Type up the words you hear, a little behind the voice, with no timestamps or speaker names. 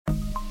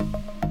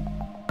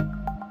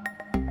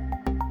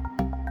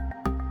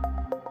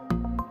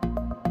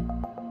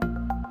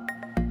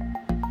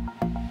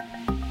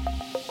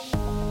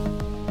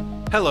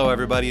Hello,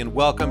 everybody, and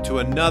welcome to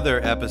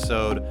another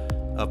episode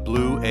of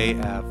Blue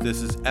AF.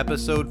 This is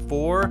episode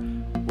 4.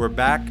 We're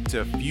back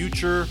to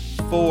Future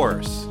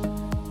Force.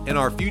 In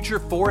our Future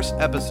Force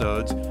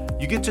episodes,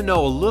 you get to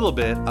know a little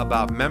bit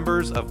about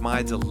members of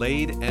my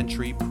delayed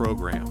entry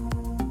program.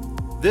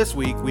 This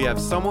week, we have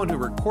someone who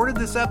recorded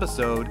this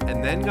episode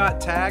and then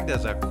got tagged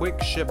as a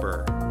quick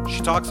shipper.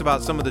 She talks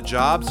about some of the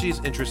jobs she's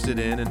interested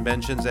in and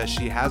mentions that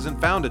she hasn't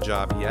found a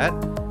job yet,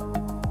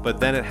 but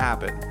then it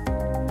happened.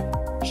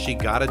 She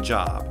got a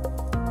job.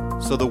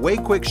 So the way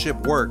Quick Ship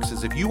works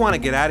is if you want to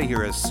get out of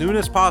here as soon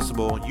as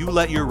possible, you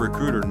let your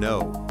recruiter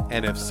know.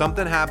 And if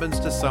something happens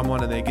to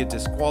someone and they get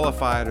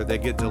disqualified or they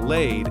get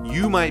delayed,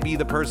 you might be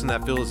the person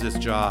that fills this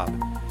job.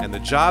 And the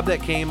job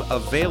that came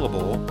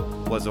available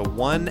was a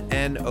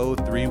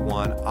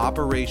 1N031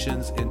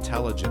 Operations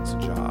Intelligence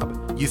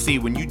job. You see,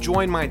 when you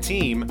join my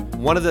team,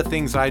 one of the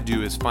things I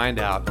do is find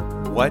out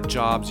what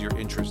jobs you're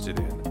interested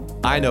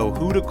in. I know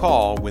who to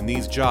call when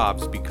these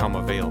jobs become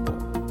available.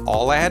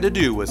 All I had to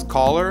do was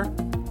call her,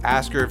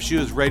 ask her if she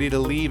was ready to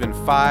leave in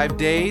 5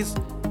 days,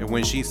 and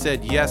when she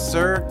said yes,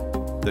 sir,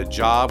 the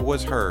job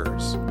was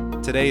hers.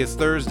 Today is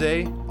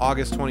Thursday,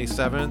 August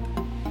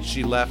 27th.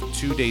 She left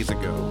 2 days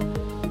ago.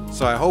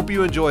 So I hope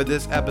you enjoyed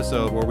this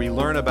episode where we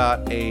learn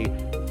about a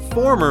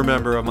former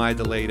member of my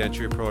delayed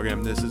entry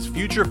program. This is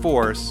Future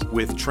Force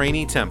with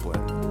Trainee Templin.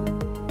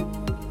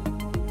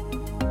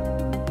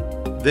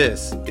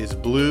 This is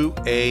Blue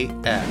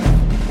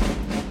AF.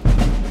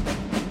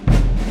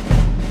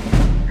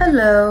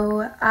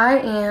 Hello, I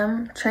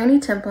am Trainee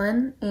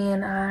Templin,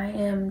 and I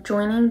am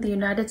joining the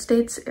United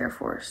States Air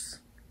Force.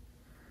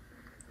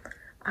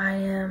 I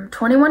am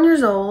 21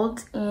 years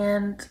old,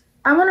 and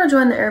I want to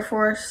join the Air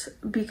Force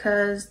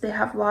because they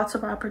have lots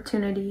of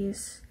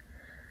opportunities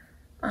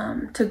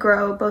to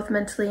grow both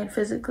mentally and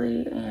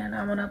physically, and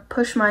I want to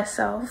push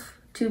myself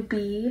to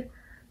be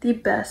the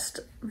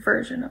best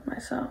version of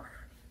myself.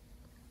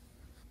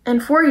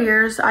 In 4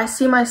 years, I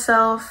see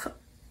myself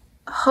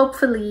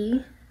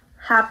hopefully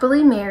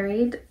happily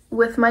married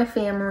with my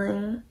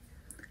family,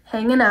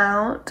 hanging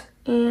out,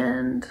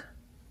 and,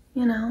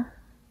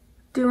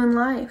 doing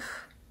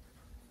life.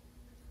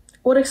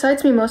 What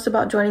excites me most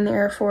about joining the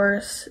Air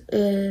Force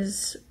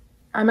is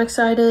I'm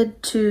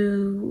excited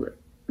to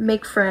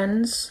make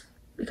friends,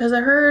 because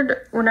I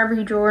heard whenever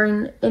you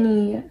join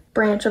any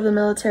branch of the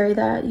military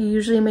that you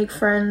usually make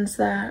friends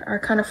that are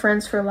kind of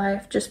friends for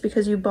life just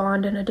because you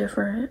bond in a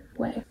different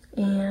way.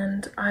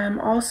 And I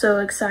am also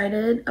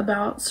excited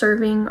about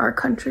serving our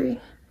country.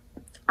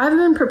 I've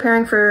been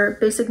preparing for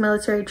basic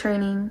military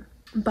training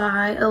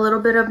by a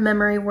little bit of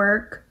memory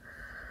work,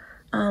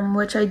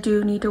 which I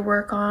do need to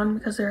work on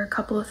because there are a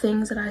couple of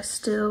things that I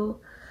still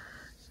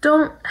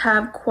don't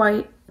have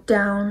quite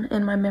down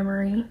in my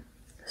memory.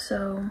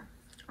 So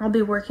I'll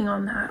be working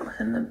on that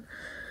within the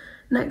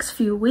next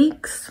few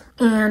weeks.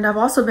 And I've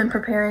also been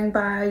preparing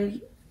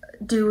by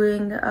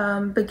doing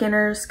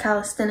beginners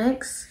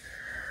calisthenics,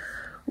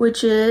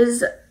 which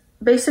is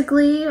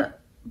basically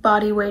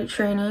body weight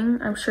training.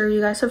 I'm sure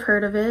you guys have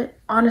heard of it.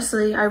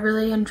 Honestly, I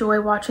really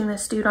enjoy watching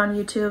this dude on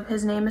YouTube.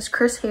 His name is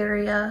Chris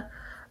Heria.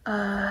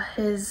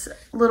 His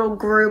little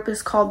group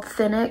is called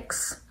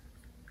Thenx,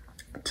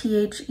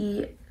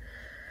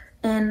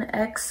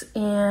 THENX,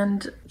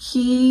 and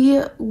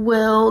he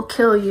will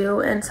kill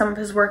you in some of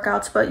his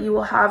workouts, but you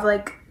will have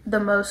like the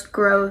most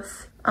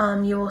growth.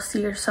 You will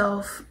see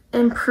yourself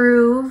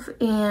improve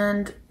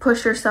and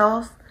push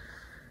yourself.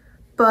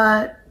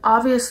 But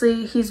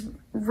obviously he's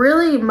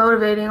really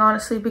motivating,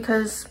 honestly,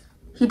 because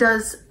he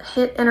does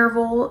HIIT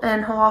interval,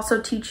 and he'll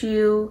also teach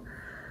you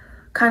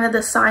kind of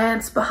the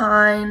science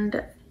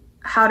behind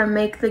how to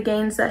make the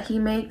gains that he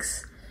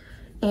makes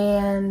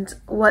and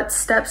what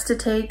steps to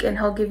take, and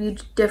he'll give you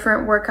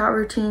different workout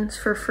routines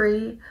for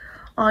free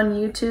on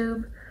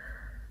YouTube.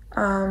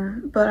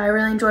 But I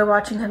really enjoy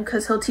watching him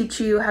because he'll teach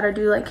you how to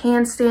do like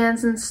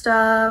handstands and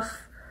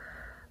stuff.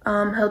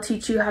 He'll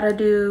teach you how to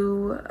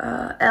do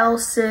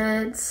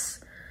L-sits,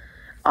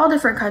 all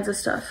different kinds of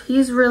stuff.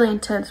 He's really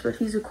intense, but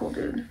he's a cool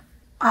dude.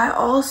 I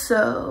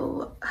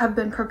also have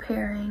been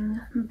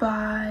preparing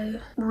by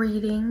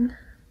reading,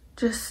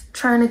 just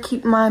trying to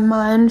keep my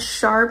mind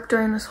sharp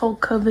during this whole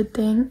COVID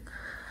thing.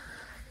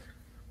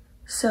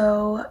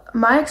 So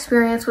my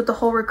experience with the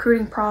whole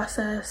recruiting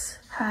process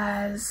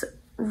has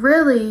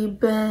really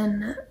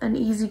been an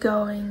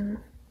easygoing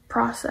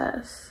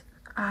process.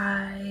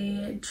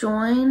 I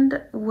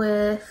joined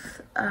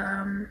with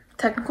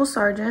Technical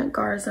Sergeant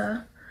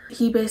Garza.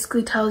 He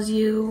basically tells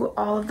you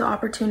all of the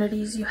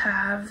opportunities you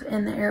have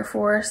in the Air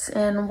Force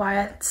and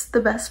why it's the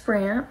best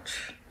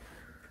branch,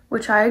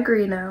 which I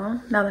agree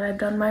now that I've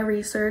done my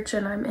research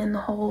and I'm in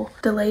the whole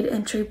delayed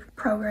entry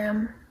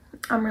program.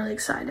 I'm really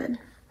excited.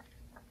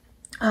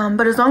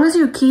 But as long as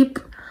you keep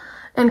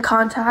in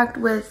contact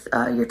with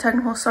your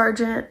technical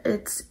sergeant,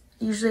 it's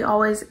usually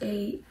always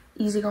a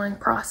easygoing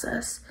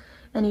process,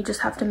 and you just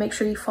have to make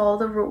sure you follow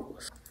the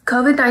rules.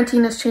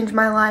 COVID-19 has changed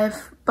my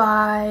life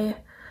by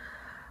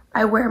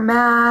I wear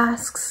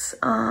masks.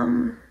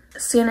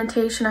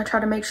 sanitation, I try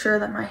to make sure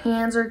that my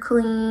hands are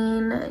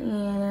clean,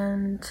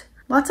 and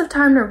lots of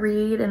time to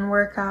read and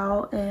work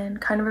out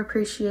and kind of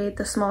appreciate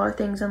the smaller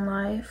things in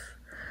life.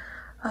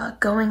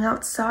 Going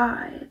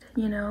outside,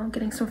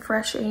 getting some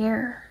fresh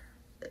air.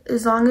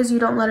 As long as you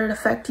don't let it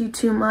affect you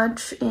too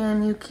much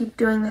and you keep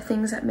doing the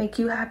things that make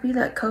you happy,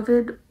 that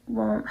COVID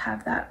won't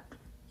have that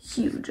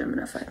huge of an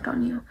effect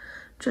on you.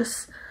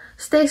 Just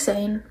stay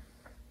sane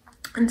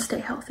and stay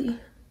healthy,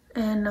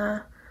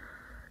 and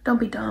don't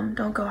be dumb.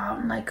 Don't go out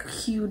in like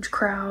huge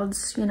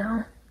crowds,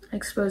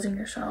 exposing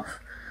yourself.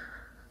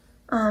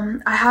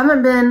 I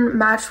haven't been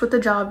matched with a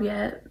job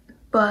yet,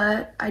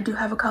 but I do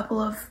have a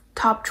couple of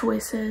top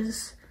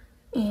choices,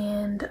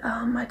 and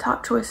my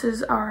top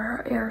choices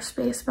are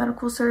aerospace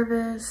medical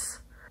service,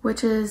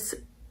 which is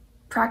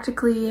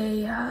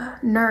practically a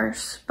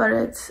nurse, but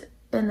it's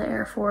in the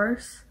Air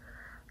Force.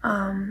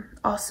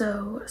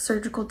 Also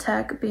surgical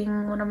tech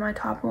being one of my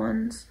top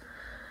ones,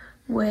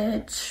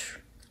 which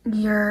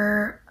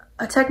you're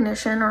a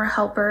technician or a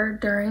helper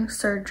during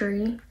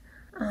surgery.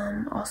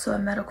 Also a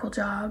medical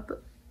job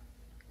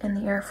in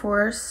the Air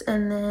Force.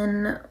 And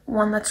then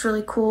one that's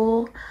really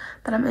cool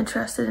that I'm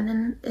interested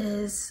in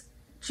is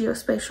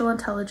geospatial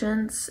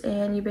intelligence,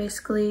 and you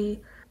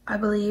basically, I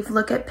believe,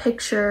 look at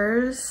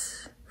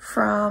pictures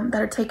that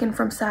are taken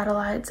from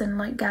satellites and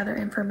like gather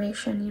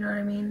information,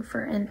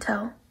 for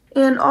intel.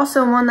 And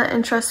also one that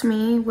interests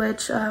me,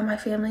 which my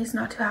family's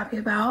not too happy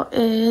about,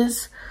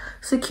 is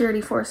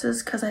security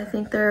forces, because I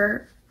think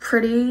they're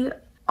pretty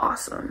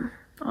awesome,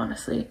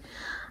 honestly.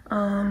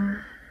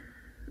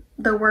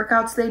 The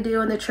workouts they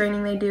do and the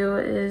training they do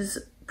is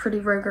pretty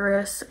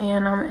rigorous,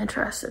 and I'm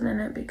interested in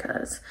it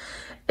because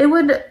it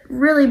would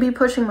really be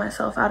pushing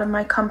myself out of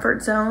my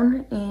comfort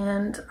zone,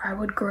 and I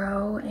would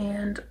grow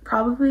and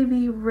probably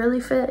be really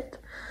fit.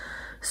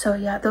 So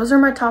yeah, those are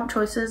my top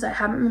choices. I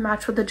haven't been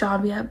matched with a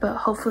job yet, but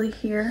hopefully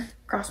here,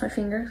 cross my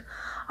fingers,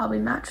 I'll be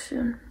matched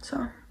soon.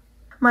 So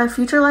my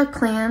future life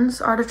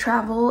plans are to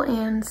travel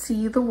and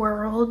see the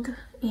world,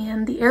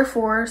 and the Air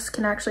Force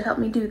can actually help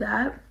me do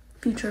that,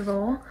 future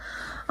goal,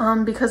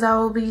 because I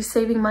will be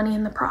saving money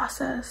in the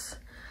process.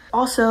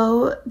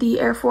 Also,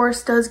 the Air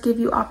Force does give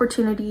you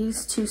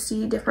opportunities to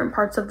see different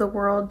parts of the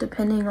world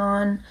depending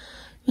on,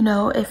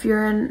 if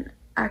you're in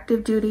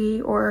active duty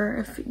or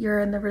if you're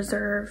in the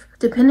reserve.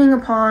 Depending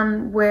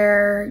upon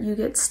where you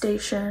get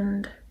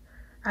stationed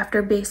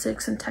after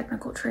basics and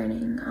technical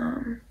training,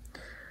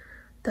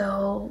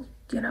 they'll,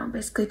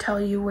 basically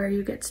tell you where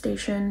you get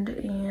stationed,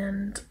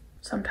 and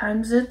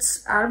sometimes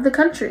it's out of the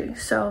country.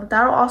 So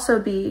that'll also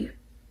be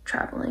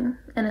traveling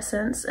in a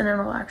sense, and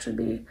it'll actually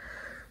be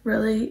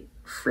really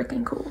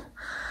freaking cool.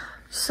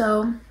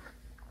 So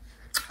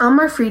on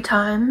my free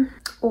time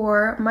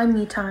or my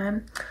me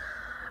time,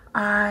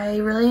 I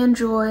really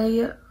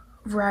enjoy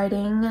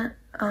writing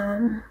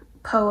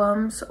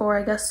poems, or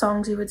I guess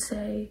songs you would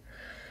say,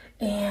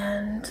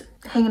 and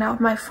hanging out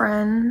with my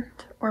friend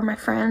or my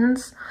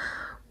friends,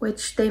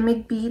 which they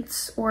make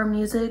beats or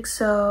music,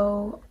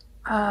 so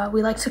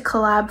we like to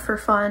collab for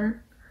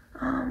fun,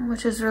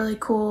 which is really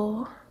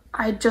cool.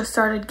 I just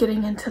started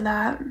getting into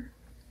that,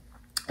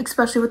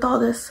 especially with all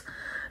this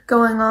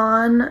going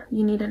on.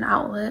 You need an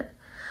outlet.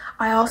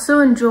 I also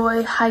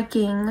enjoy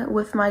hiking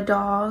with my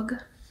dog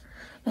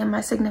and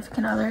my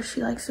significant other.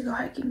 She likes to go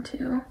hiking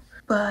too.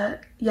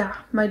 But yeah,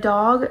 my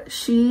dog,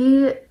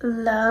 she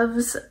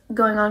loves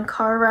going on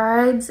car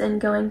rides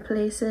and going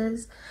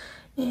places,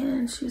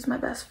 and she's my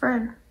best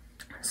friend.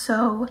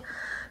 So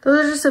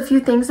those are just a few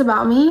things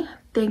about me.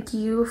 Thank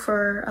you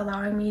for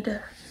allowing me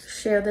to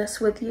share this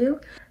with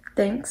you.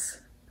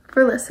 Thanks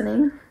for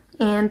listening,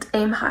 and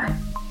aim high.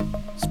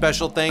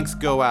 Special thanks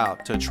go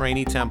out to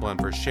Trainee Templin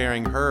for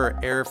sharing her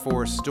Air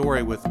Force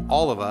story with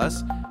all of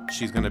us.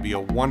 She's going to be a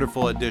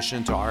wonderful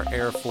addition to our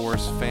Air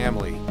Force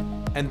family.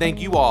 And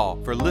thank you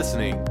all for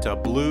listening to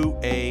Blue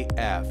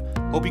AF.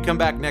 Hope you come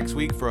back next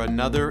week for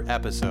another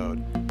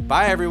episode.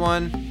 Bye,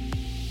 everyone.